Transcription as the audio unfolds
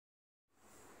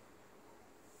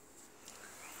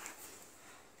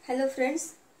Hello friends,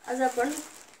 आज आपण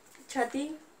छाती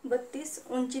 32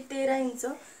 उंची 13 इंच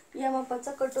या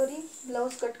मापाचा कटोरी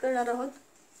ब्लाउज कट करणार आहोत।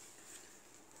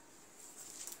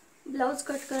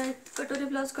 कटोरी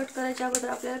ब्लाउज कट करायच्या अगोदर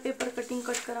आपल्याला पेपर कटिंग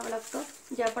कट करावं लागतं,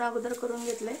 जे आपण अगोदर करून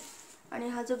घेतलंय। आणि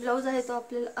हा जो ब्लाउज आहे तो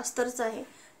आपल्याला अस्तरचा आहे,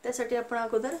 त्यासाठी आपण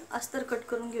अगोदर अस्तर कट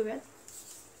करून घेऊयात।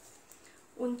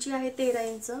 उंची आहे 13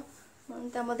 इंच, म्हणून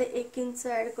त्यामध्ये 1 इंच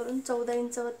ॲड करून 14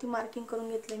 इंचावरती मार्किंग करून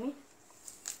घेतले मी।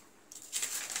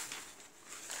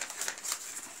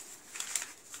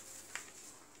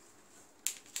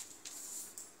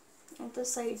 आता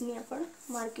साइडनी आपण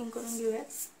मार्किंग करून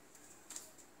घेऊयात।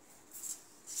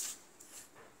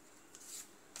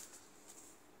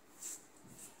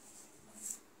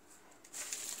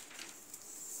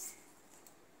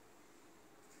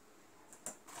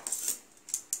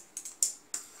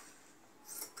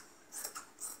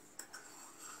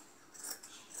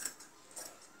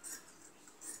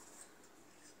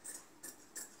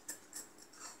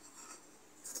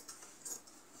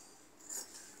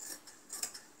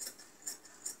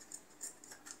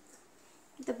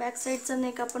 इथे बॅक साइडचा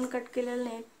नेक आपण कट केलेला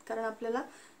नाही, कारण आपल्याला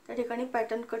त्या ठिकाणी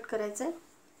पॅटर्न कट करायचा आहे।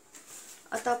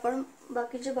 आता आपण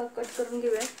बाकीचे भाग कट करून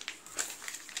घेऊया।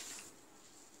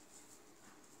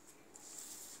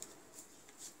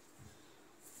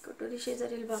 कटोरी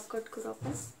शेजारील भाग कट करू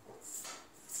आपण।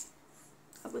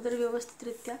 अगोदर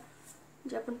व्यवस्थितरित्या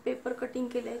जे आपण पेपर कटिंग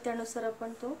केले त्यानुसार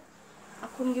आपण तो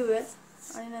आखून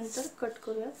घेऊयात आणि नंतर कट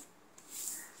करूयात।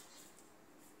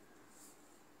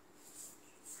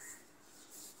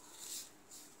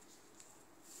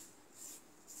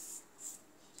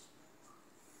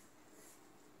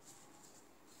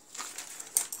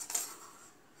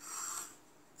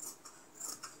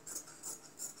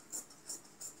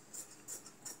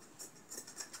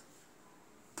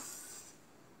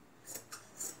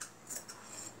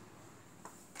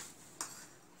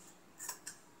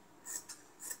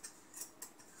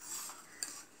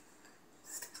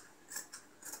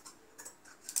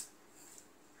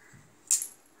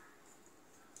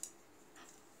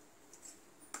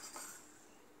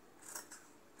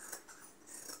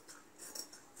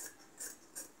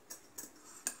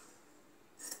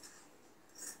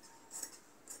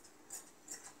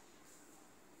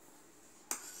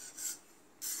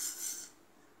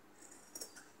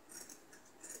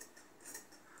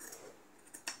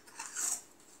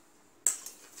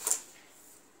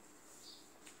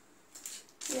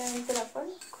 यानंतर आपण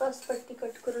क्रॉस पट्टी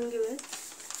कट करून घेऊया।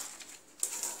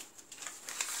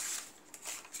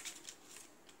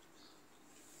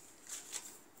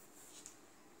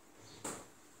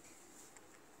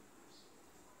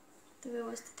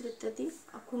 व्यवस्थितरित्या ती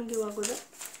आखून घेऊ अगोदर।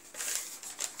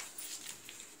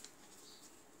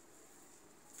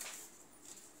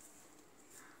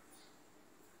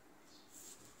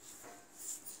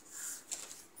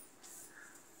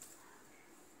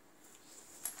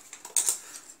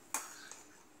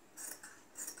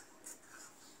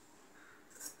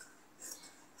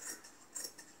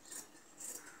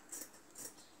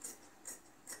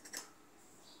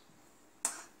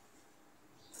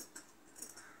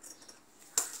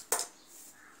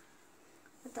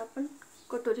 आता आपण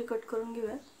कटोरी कट करून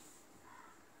घेऊया।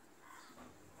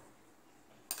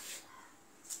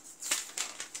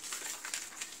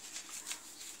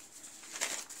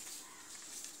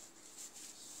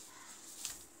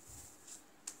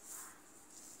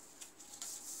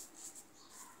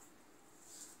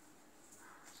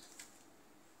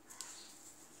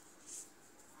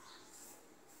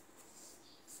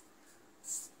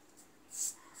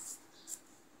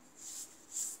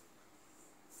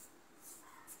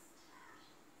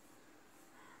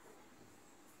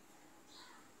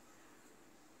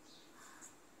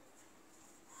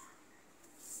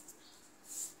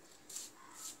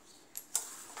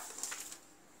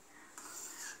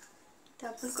 ते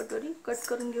आपण कटोरी कट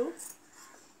करून घेऊ।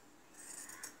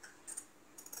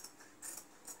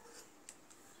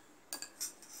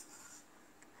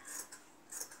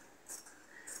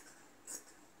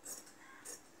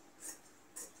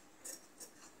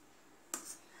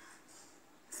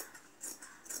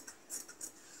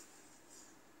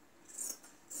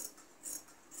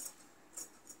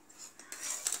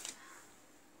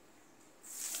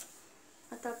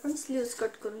 आता आपण स्लीव्स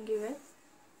कट करून घेऊया।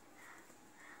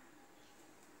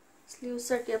 स्लीव्स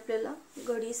साठी आपल्याला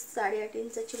घडी 8.5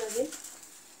 इंचाची लागेल।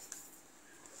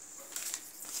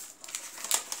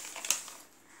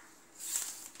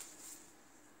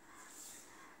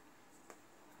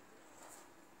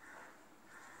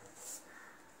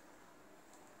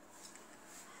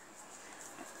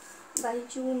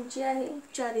 बाहीची उंची आहे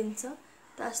 4 इंच,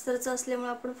 तर अस्तरचा असल्यामुळे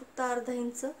आपण फक्त अर्धा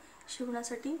इंच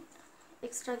शिवण्यासाठी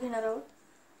एक्स्ट्रा घेणार आहोत.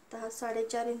 तर हा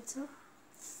 4.5 इंच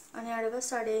आणि आडवा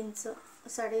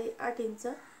 8.5 इंच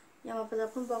या मापाचा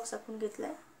आपण बॉक्स आखून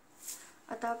घेतलाय.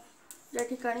 आता ज्या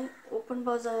ठिकाणी ओपन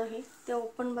बाजू आहे त्या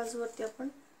ओपन बाजूवरती आपण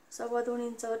 2.25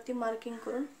 इंचावरती मार्किंग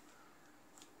करून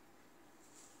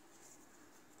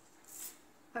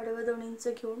आडवा 2 इंच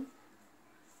घेऊन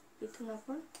इथून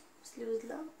आपण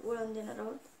स्लीव्जला वळण देणार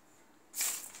आहोत.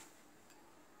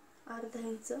 अर्धा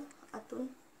इंच आतून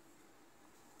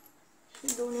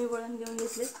दोन्ही वळण घेऊन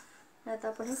घेतले. आता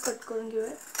आपण हे कट करून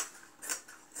घेऊया.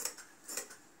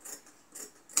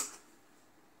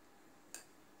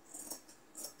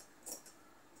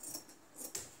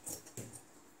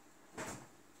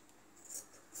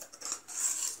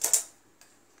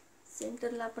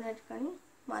 सेंटरला आपण या ठिकाणी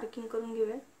मार्किंग करून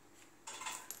घेऊया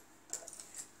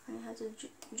आणि हा जो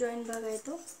जॉईंट भाग आहे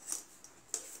तो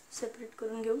सेपरेट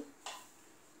करून घेऊ.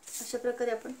 अशा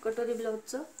प्रकारे आपण कटोरी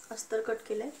ब्लाउजचं अस्तर कट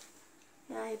केलंय.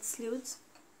 हे आहेत स्लीव्ज.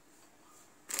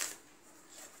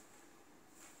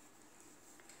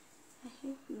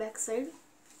 बॅक साइड,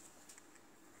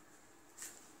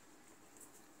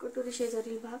 कटोरी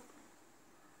शेजारील भाग,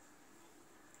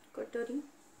 कटोरी,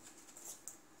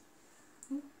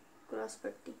 क्रॉस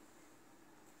पट्टी.